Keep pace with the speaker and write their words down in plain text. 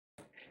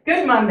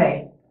Good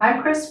Monday.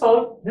 I'm Chris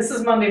Fote. This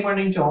is Monday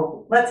Morning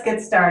Jolt. Let's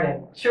get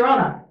started.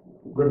 Sharona.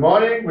 Good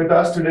morning. With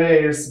us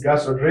today is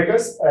Gus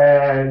Rodriguez,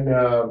 and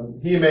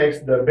he makes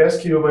the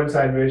best Cuban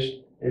sandwich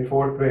in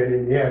Fort Wayne,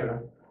 Indiana,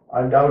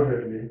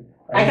 undoubtedly.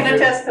 I can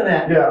attest to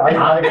that. Yeah, I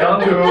can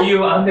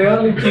too. I'm the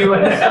only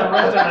Cuban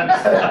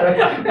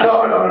restaurant.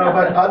 No,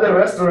 but other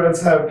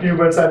restaurants have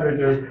Cuban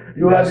sandwiches.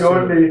 You are the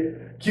only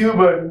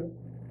Cuban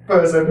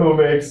person who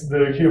makes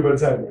the Cuban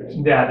sandwich.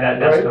 Yeah,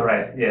 that's Right?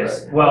 correct.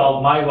 Yes. Right.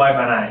 Well, my wife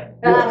and I.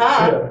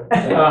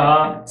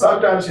 Uh-huh.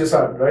 Sometimes your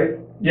son, right?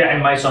 Yeah,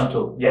 and my son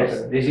too. Yes.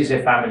 Okay. This is a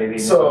family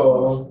business.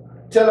 So,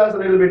 tell us a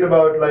little bit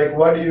about like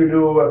what do you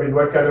do? I mean,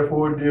 what kind of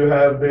food do you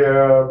have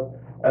there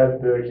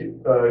at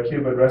the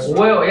Cuban restaurant?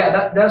 Well,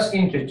 yeah, that's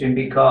interesting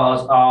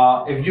because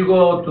if you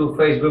go to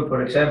Facebook,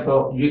 for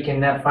example, you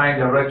cannot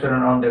find a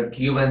restaurant on the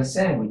Cuban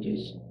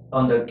sandwiches,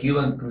 on the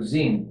Cuban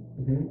cuisine.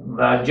 Mhm.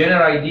 The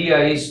general idea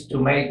is to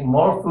make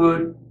more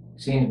food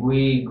since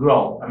we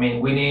grow. I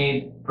mean, we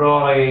need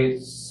probably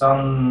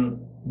some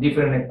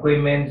different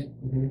equipment.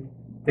 Mhm.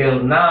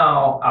 Till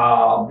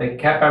now, the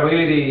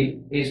capability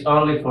is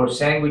only for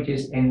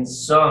sandwiches and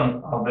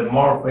some of the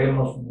more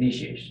famous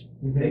dishes.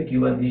 The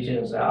Cuban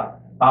dishes are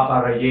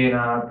papa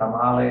rellena,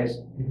 tamales.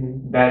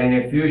 Mhm. But in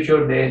the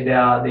future,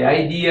 the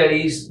idea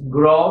is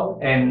grow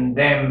and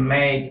then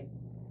make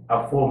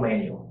a full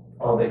menu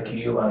of the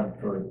Cuban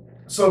food.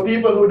 So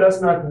people who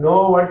does not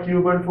know what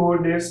Cuban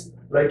food is,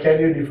 like, can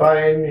you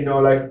define,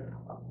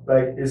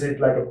 like is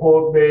it like a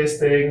pork-based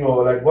thing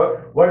or like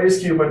what is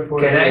Cuban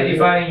food? Can I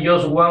define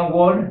just one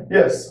word?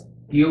 Yes.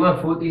 Cuban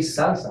food is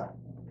salsa.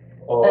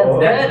 Oh.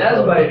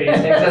 That's what it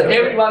is. Because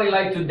everybody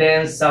like to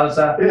dance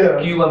salsa. Yeah.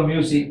 Cuban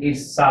music is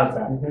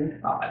salsa. Mhm.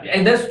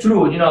 And that's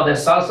true. You know, the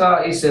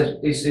salsa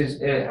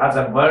has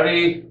a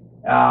very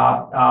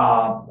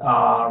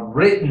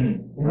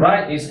written,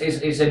 right?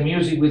 It's a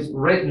music with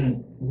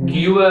written.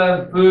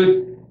 Cuban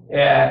food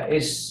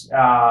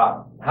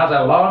has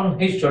a long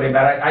history,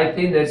 but I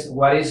think that's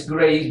what is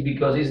great is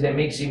because it's the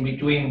mixing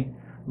between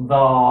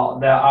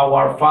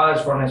our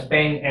fathers from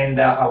Spain and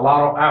a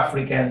lot of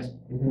Africans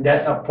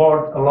that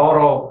apport a lot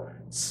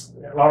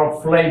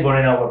of flavor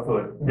in our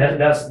food.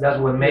 That's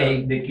what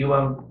make the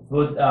Cuban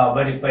food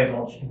very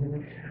famous.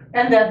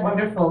 And that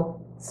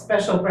wonderful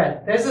special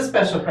bread. There's a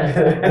special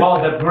bread.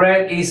 Well, the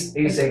bread is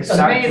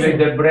exactly amazing.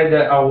 the bread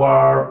that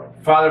our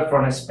father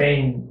from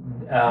Spain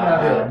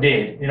Yeah.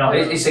 did. You know,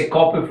 it's a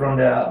copy from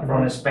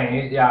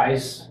Spain.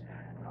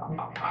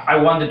 I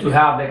wanted to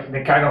have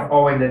the kind of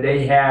oven that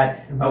they had.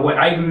 When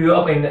I grew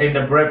up in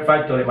the bread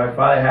factory, my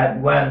father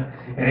had one,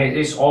 and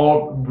it's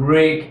all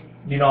brick.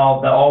 You know,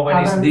 the oven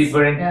is Ovens,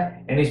 different, yeah.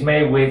 and it's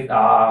made with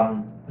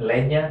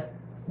leña.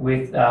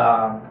 With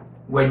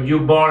when you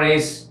burn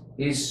is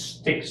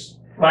sticks,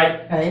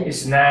 right? Right.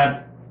 It's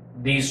not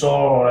diesel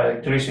or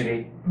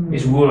electricity.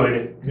 It's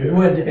wood. Yeah.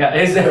 Wood. Yeah,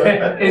 it's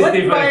different.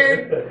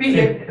 Wood-fired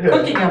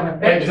cooking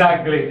oven.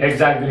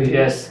 Exactly.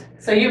 Yes.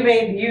 So you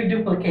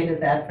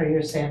duplicated that for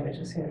your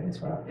sandwiches here as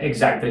well.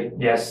 Exactly.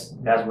 Yes.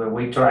 That's where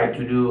we try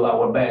to do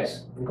our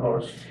best, of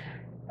course.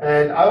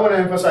 And I want to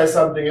emphasize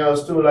something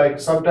else too. Like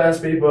sometimes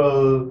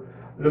people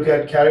look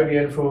at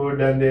Caribbean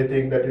food and they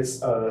think that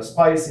it's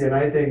spicy, and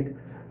I think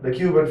the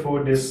Cuban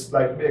food is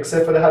like,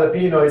 except for the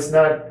jalapeno, it's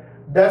not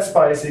that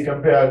spicy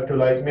compared to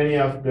like many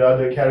of the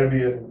other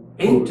Caribbean food.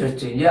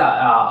 Interesting.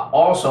 Yeah.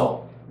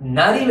 Also,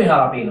 not even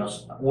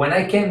jalapenos. When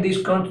I came this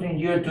country in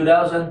year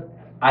 2000,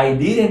 I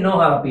didn't know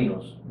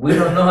jalapenos. We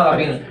don't know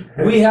jalapenos.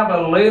 We have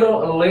a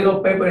little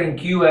pepper in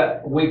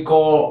Cuba we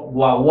call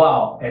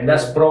guau, and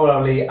that's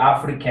probably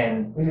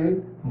African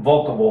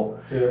vocable.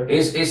 Yeah.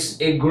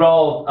 It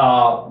grows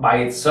by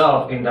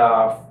itself in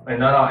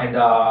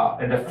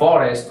the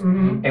forest.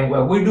 And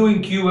what we do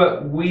in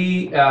Cuba,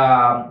 we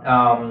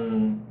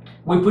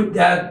put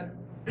that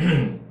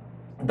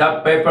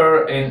that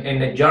pepper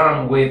in a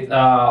jar with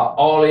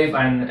olive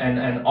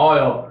and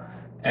oil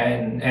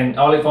and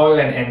olive oil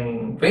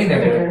and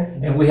vinegar,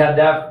 and we had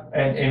that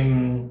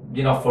and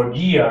for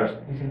years.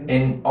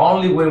 And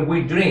only when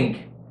we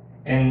drink,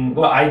 and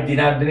well, I did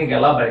not drink a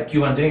lot, but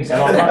Cuban drinks a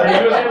lot.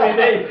 They use every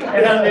day,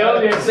 and I'm the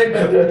only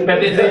exception.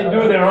 But they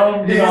do their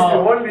own, He's the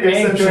only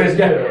exception, interest.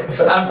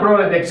 Yeah. I'm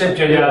probably the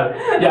exception. Yeah.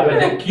 But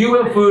the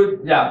Cuban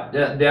food,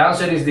 the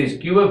answer is this: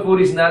 Cuban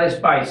food is not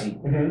spicy.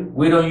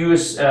 We don't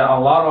use a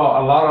lot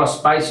of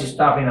spicy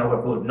stuff in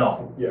our food.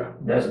 No. Yeah.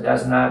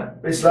 That's not.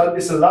 It's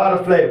a lot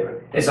of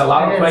flavor. It's a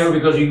lot of flavor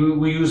because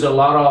we use a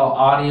lot of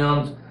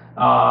onions,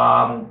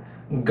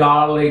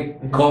 garlic,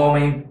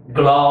 cumin,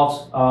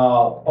 cloves,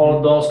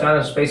 all those kind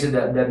of spices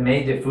that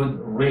make the food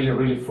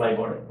really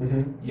flavored.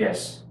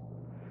 Yes.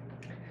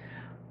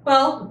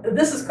 Well,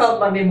 this is called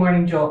Monday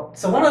Morning Jolt.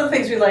 So one of the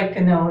things we like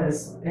to know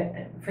is,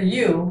 for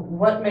you,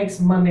 what makes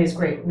Mondays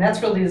great? And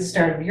that's really the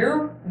start of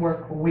your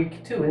work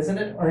week too, isn't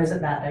it? Or is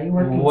it not? Are you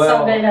working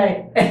Sunday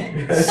night?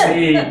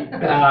 See,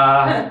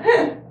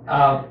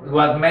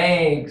 what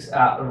makes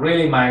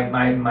really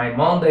my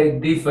Monday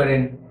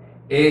different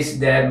is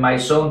that my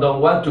son don't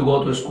want to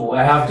go to school.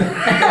 I have to.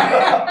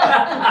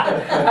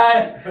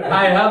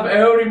 I have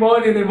every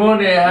morning in the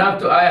morning. I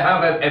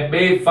have a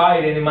big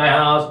fight in my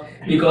house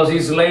because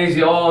he's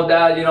lazy. All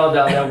that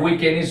the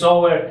weekend is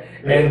over,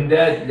 and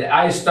that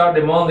I start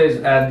the Mondays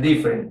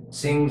different.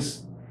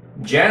 Since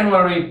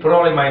January,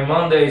 probably my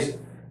Mondays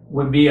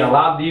would be a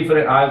lot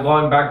different. I'm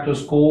going back to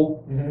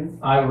school.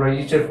 I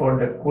registered for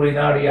the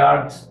culinary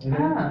arts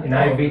in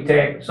Ivy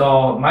Tech.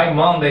 So my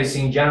Mondays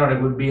in January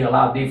would be a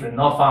lot different.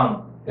 No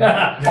fun.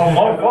 Or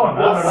more fun.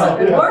 I don't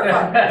know. More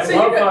fun.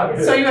 More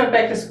fun. So you went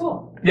back to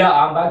school. Yeah,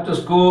 I'm back to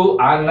school.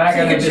 I'm not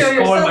So you going to can show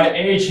your disclose son my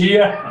age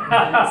here.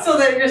 So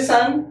that your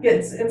son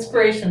gets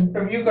inspiration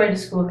from you going to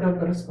school. He'll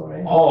go to school,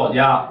 right? Oh,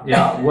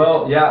 yeah.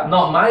 Well, yeah.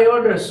 No, my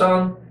older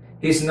son,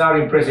 he's not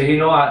impressed.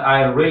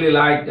 I really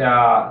like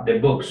the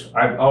books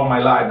all my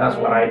life. That's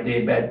what I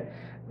did. But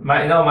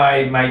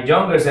my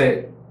younger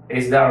said,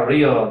 "Is that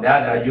real,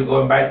 Dad? Are you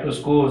going back to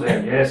school?"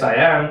 And yes, I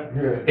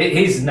am.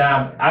 He's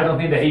not. I don't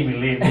think that he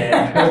believes that.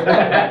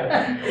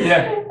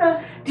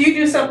 Yeah. Do you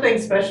do something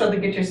special to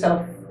get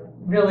yourself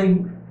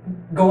really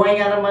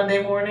going on a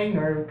Monday morning,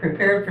 or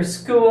prepared for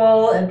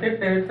school and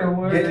prepared for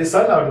work? Get your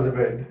son out of the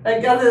bed.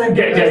 Like other than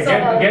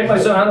Get my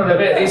son out of the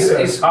bed.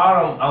 It's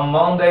hard on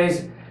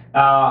Mondays.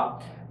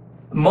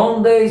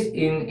 Mondays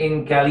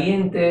in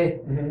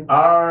Caliente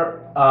are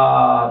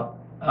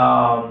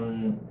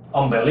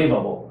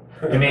unbelievable.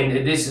 I mean,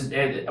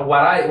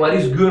 what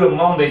is good on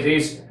Mondays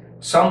is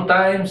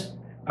sometimes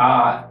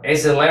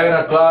it's 11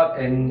 o'clock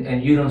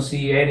and you don't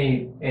see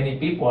any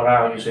people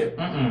around. You say,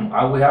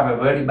 I will have a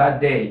very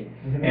bad day.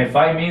 And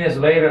 5 minutes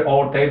later,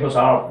 all tables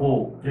are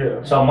full.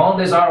 Yeah. So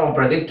Mondays are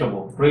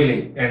unpredictable,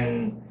 really,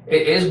 and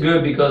it is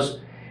good because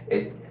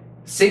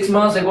 6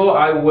 months ago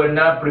I was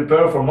not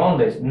prepared for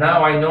Mondays.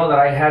 Now I know that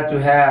I had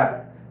to have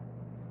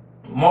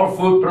more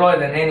food probably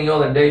than any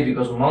other day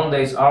because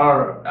Mondays are,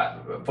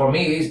 for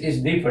me, it's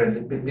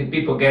different.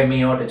 People get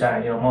me all the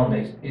time.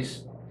 Mondays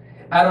is,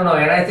 I don't know,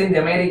 and I think the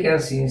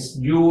Americans, since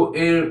you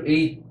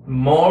eat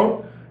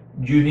more,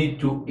 you need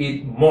to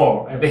eat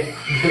more.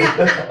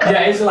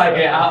 Yeah, it's like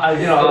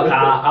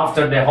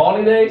after the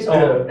holidays,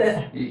 or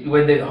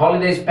when the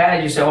holidays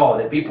pass, you say, "Oh,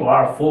 the people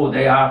are full.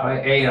 They have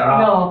ate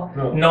around."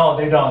 No,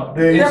 they don't.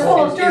 They're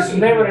full of it's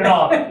never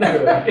enough.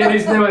 It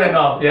is never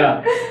enough.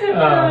 Yeah,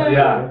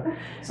 yeah.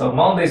 So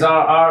Mondays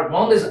are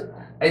Mondays.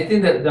 I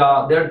think that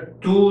there are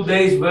 2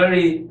 days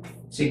very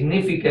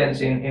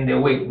significant in the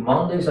week: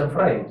 Mondays and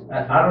Fridays.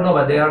 I don't know,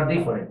 but they are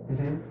different.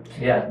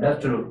 Yeah,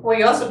 that's true. Well,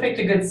 you also picked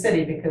a good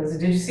city because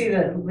did you see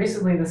that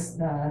recently the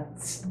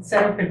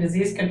Center for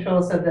Disease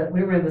Control said that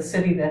we were the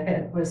city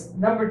that was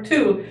number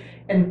 2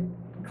 in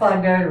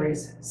clogged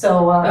arteries.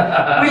 So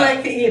we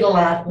like to eat a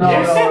lot.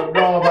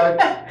 No, but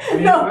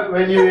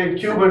when you eat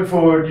Cuban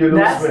food, you lose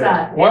That's weight.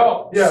 not.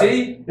 Well,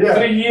 see,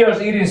 3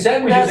 years eating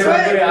sandwiches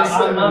That's every day.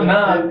 right. I'm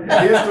not.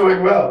 He's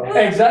doing well.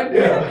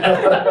 Exactly.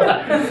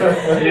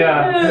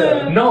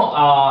 Yeah. No,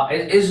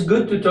 it's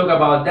good to talk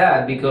about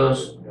that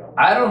because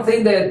I don't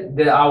think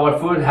that our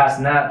food has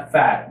not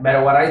fat,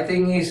 but what I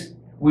think is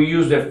we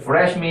use the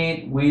fresh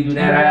meat. We do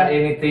not add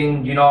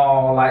anything,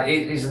 like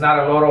it's not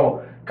a lot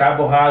of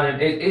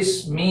carbohydrate.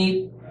 It's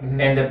meat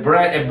and the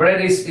bread. The bread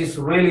is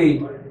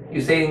really, you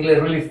say in English,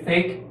 really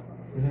thick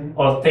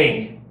or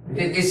thin.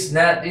 It's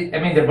not. I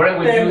mean, the bread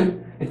we use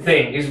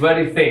thin. It's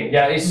very thin.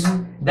 Yeah,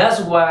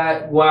 that's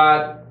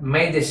what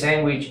made the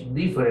sandwich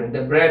different.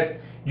 The bread.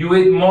 You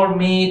eat more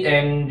meat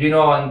and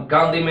and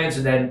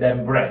condiments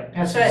than bread.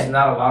 That's right. It's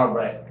not a lot of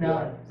bread.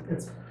 No,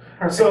 it's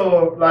perfect.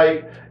 So,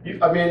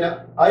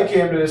 I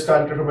came to this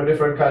country from a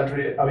different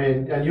country.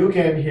 And you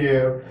came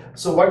here.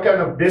 So, what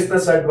kind of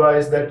business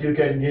advice that you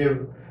can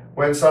give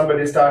when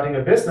somebody is starting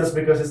a business?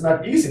 Because it's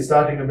not easy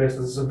starting a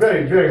business. It's a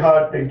very, very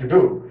hard thing to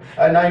do.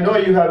 And I know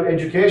you have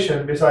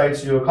education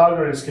besides your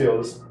culinary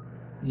skills.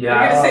 Yeah.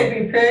 You're gonna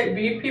say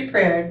be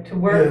prepared to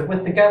work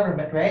with the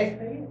government, right?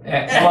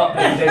 Well,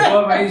 the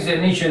government is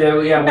an issue that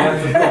we have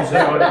to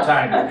consider all the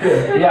time.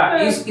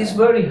 Yeah, it's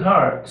very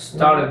hard to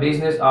start a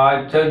business.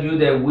 I tell you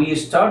that we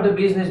start the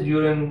business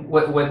during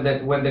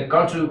when the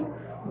country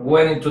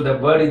went into the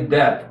very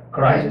debt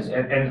crisis,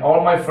 and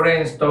all my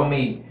friends told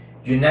me,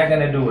 "You're not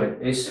gonna do it.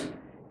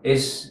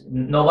 It's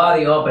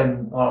nobody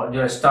open or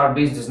just start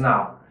business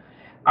now."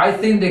 I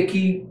think the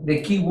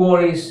key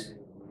word is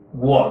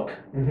work.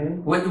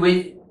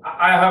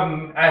 I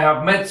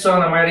have met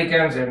some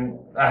Americans and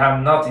I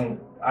have nothing.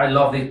 I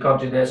love this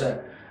country. They say,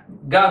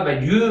 "God,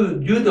 but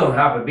you don't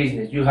have a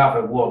business. You have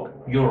a work."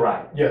 You're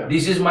right. Yeah.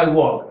 This is my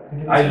work.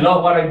 I love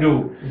what I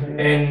do.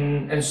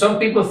 And some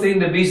people think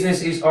the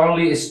business is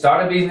only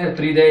start a business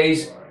 3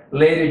 days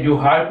later. You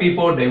hire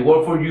people, they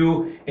work for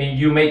you, and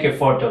you make a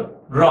fortune.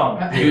 Wrong.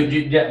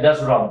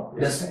 That's wrong.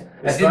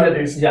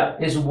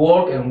 It's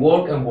work and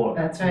work and work.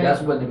 That's right.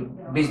 That's what the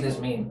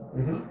business means.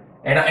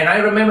 And I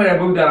remember a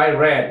book that I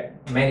read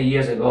many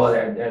years ago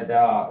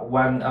that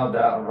one of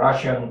the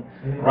Russian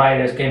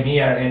writers came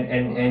here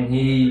and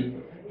he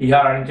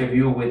had an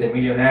interview with a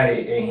millionaire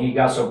and he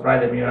got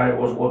surprised the millionaire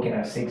was working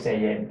at 6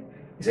 a.m.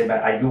 He said,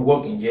 but are you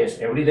working? Yes,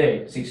 every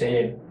day, 6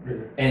 a.m.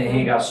 And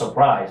he got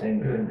surprised,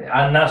 and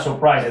I'm not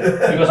surprised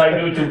because I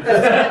do too.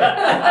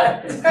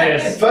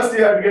 Yes. First,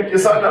 you have to get your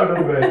son out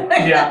of bed.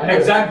 Yeah,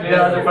 exactly.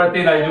 That's the first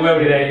thing I do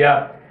every day.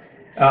 Yeah.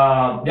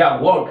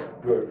 Yeah,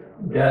 work. Good.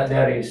 Yeah,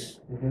 that is.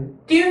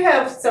 Do you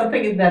have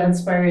something that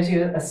inspires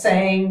you, a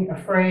saying, a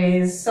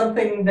phrase,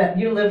 something that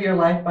you live your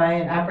life by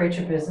and operate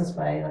your business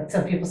by? Like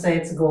some people say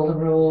it's a golden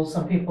rule,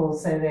 some people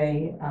say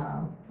they,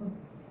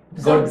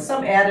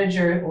 some adage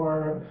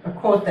or a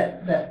quote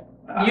that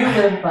you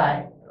live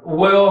by.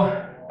 Well,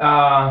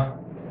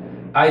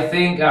 I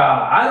think,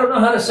 I don't know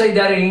how to say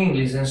that in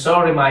English, and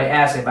sorry my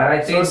accent, but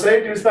I think So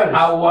say it in Spanish.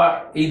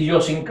 our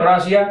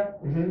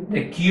idiosincrasia,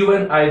 the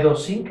Cuban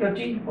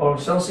idiosyncsy or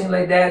something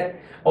like that,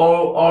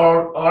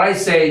 or I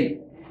say,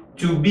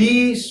 to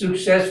be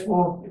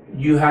successful,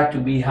 you have to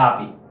be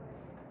happy.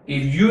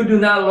 If you do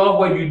not love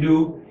what you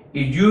do,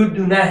 if you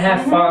do not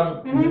have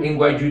fun in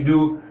what you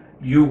do,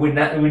 you will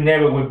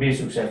never will be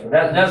successful.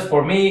 That's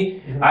for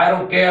me. I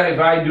don't care if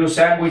I do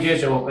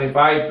sandwiches or if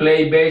I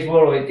play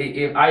baseball. Or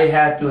if I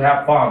had to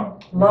have fun.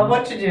 Love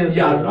what you do.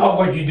 Yeah, love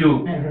what you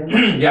do.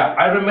 Yeah,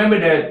 I remember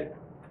that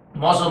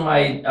most of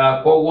my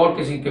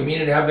co-workers in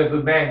Community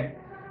Habitat Bank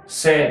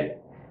said,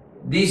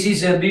 this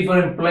is a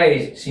different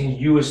place since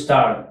you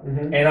started.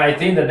 And I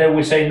think that they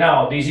will say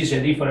now, this is a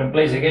different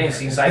place again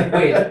since I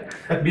quit.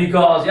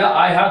 Because yeah,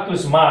 I have to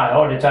smile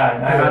all the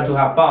time. I have to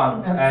have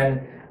fun. And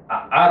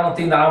I don't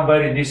think that I'm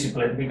very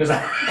disciplined because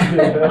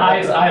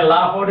I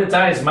laugh all the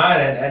time,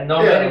 smiling, and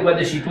no matter what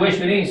the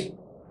situation is,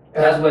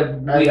 that's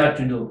what we have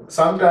to do.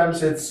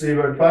 Sometimes it's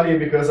even funny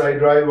because I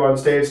drive on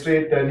State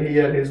Street and he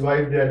and his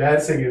wife, they're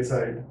dancing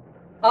inside.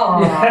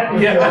 Oh,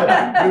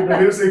 Yeah. With the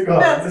music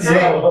on. That's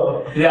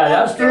So, Yeah,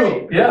 that's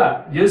true.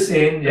 Yeah, you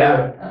sing.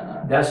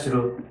 Yeah, that's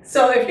true.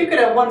 So if you could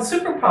have one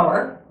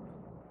superpower,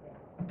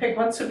 pick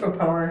one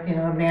superpower, you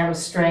know, a man of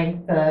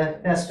strength,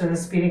 faster than a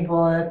speeding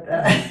bullet,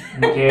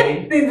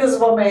 Okay. the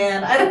invisible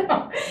man, I don't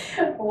know.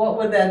 What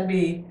would that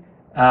be?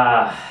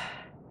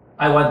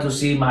 I want to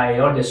see my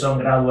oldest son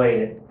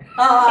graduated.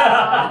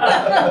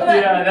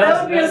 Yeah,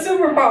 that would be a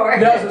superpower.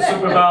 That's a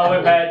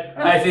superpower, but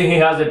I think he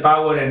has the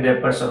power and the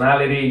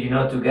personality, you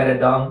know, to get it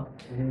done.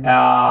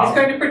 He's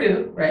going to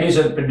Purdue, right? He's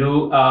at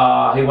Purdue.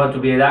 He wants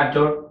to be a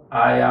doctor.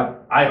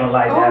 I don't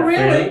like that.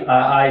 Really? Field.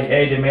 I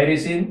hate the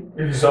medicine.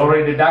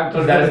 Sorry, the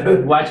doctor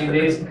that's watching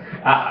this.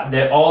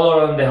 The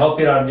odor and the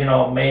hospital, you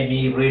know, made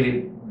me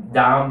really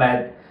down.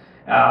 But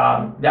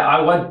yeah,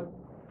 I want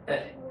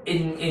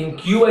in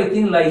Cuba. I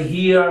think like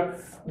here,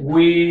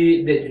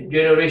 the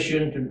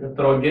generation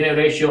through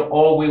generation,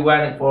 all we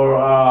want for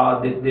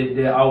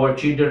our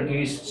children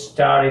is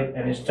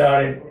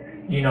started,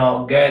 you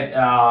know, get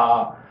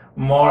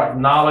more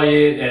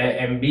knowledge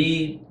and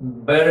be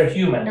better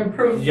human.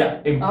 Improve. Yeah,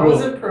 improve.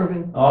 Always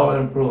improving. Always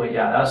improving.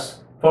 Yeah, that's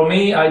for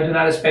me. I do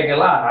not expect a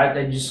lot.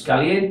 I just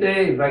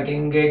caliente. If I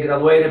can get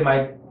graduated,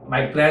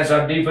 my plans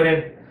are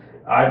different.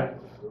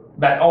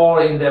 But all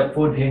in the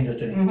food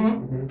industry.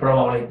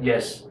 Probably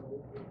yes.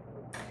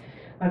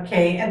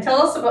 Okay, and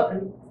tell us about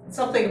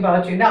something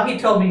about you. Now, he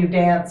told me you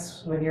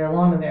dance when you're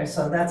alone in there,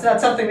 so that's not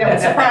something that would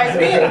surprise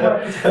me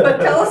anymore. But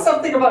tell us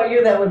something about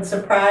you that would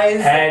surprise.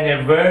 And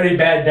a very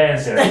bad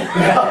dancer.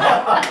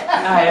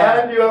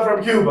 And you are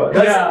from Cuba.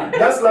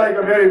 That's like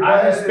a very I'm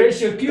bad. a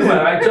special Cuban.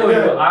 I told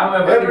you, I'm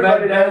a very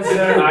bad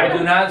dancer. I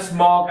do not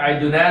smoke. I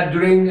do not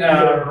drink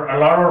a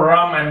lot of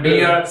rum and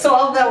beer. So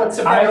all of that would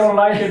surprise I don't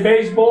like the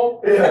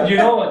baseball. You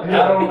know,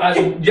 I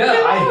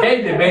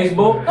hate the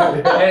baseball.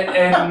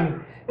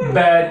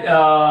 But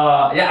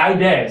yeah, I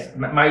dance.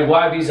 My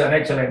wife is an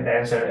excellent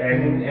dancer,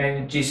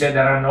 and she said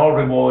that I'm an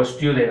horrible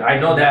student. I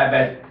know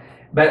that,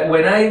 but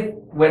when I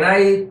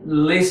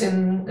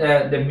listen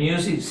the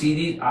music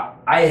CD,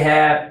 I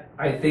have,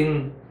 I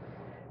think,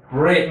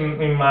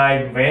 written in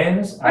my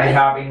veins. I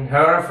have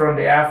inherited from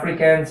the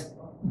Africans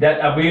that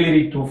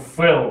ability to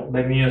feel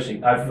the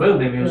music. I feel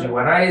the music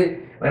when I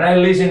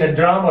listen to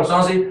drum or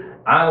something.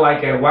 I'm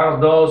like one of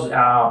those.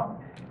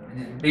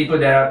 People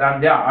that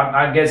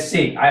I get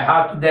sick. I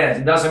have to dance.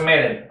 It doesn't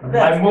matter.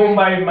 I move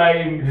my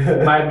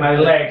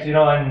legs, you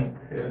know, and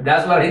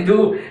that's what I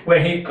do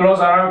when he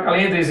crosses around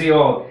Caliente. You see,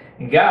 oh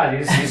God,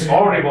 it's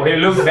horrible. He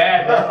looks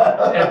bad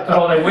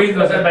through the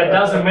windows, but it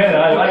doesn't matter.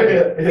 I like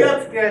it.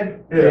 That's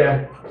good.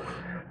 Yeah.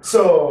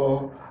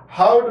 So,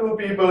 how do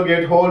people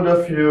get hold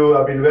of you?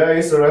 I mean, where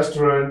is the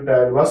restaurant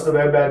and what's the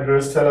web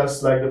address? Tell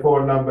us like the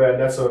phone number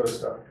and that sort of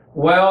stuff.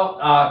 Well,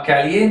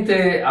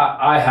 Caliente,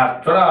 I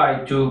have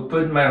tried to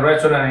put my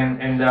restaurant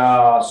in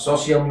the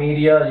social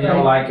media, you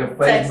know, like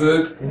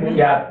Facebook.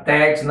 Yeah,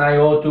 text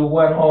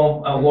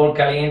 90210 World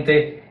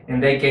Caliente,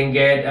 and they can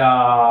get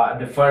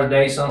the first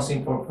day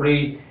something for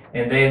free,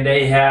 and then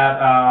they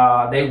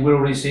will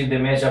receive the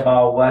message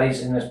about what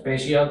is in the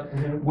special.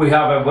 We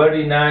have a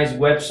very nice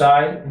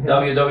website,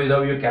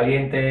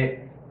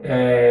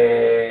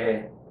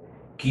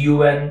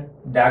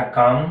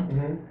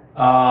 www.calientecuban.com.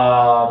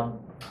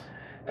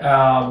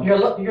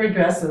 Your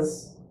address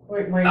is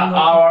where you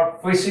our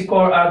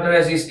physical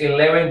address is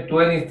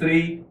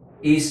 1123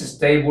 East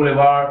State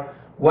Boulevard,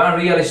 One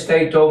real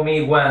estate told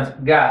me once,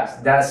 guys,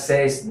 that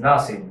says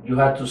nothing. You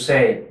have to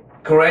say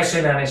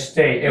Crescent and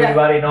State.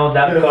 Everybody knows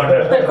that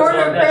corner. The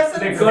corner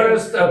Crescent. The corner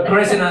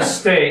Crescent and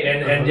State,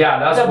 and yeah,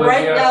 that's the where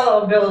bright we are.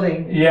 yellow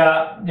building.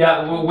 Yeah, we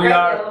Bright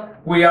are. yellow.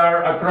 We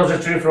are across the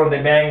street from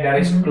the bank that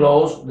is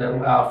closed,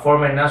 the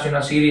former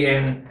National City,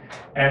 and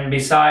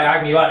beside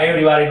Acme Bar,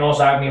 everybody knows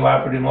Acme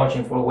Bar pretty much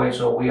in Fort Wayne,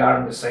 so we are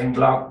in the same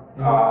block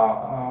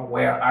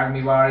where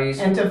Acme Bar is.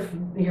 And to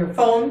your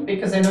phone,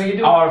 because I know you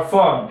do Our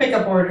phone,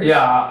 pickup orders.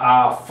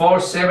 yeah,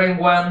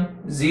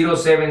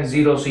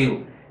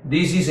 471-0700.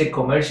 This is a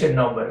commercial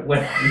number.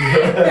 When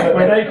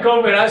when I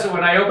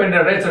opened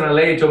the restaurant, a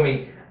lady told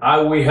me, I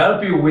will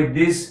help you with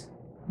this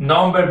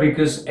number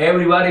because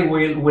everybody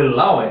will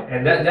love it,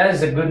 and that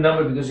is a good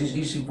number because it's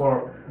easy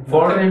for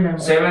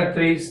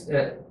 473.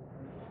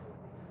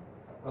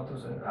 What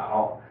was it?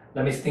 Oh,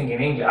 let me think in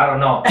English. I don't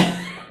know.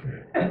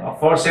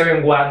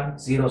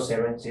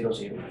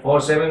 471-0700.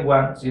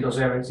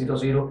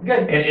 471-0700.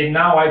 Good. And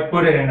now I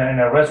put it in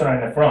a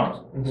restaurant in the front.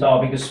 So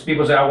because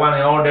people say I want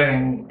an order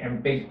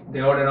and pick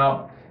the order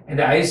up, and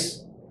that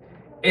is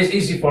it's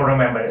easy for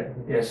remember it.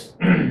 Yes.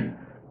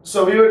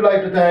 So we would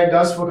like to thank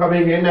Gus for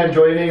coming in and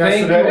joining us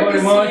Thank today. you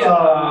very much.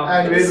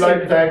 And we'd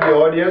like to thank the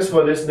audience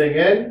for listening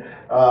in.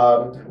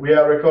 We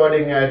are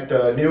recording at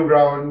New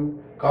Ground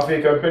Coffee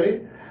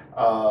Company.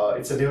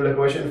 It's a new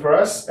location for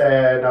us,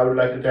 and I would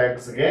like to thank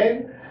us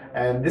again.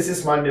 And this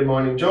is Monday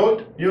Morning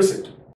Jolt. Use it.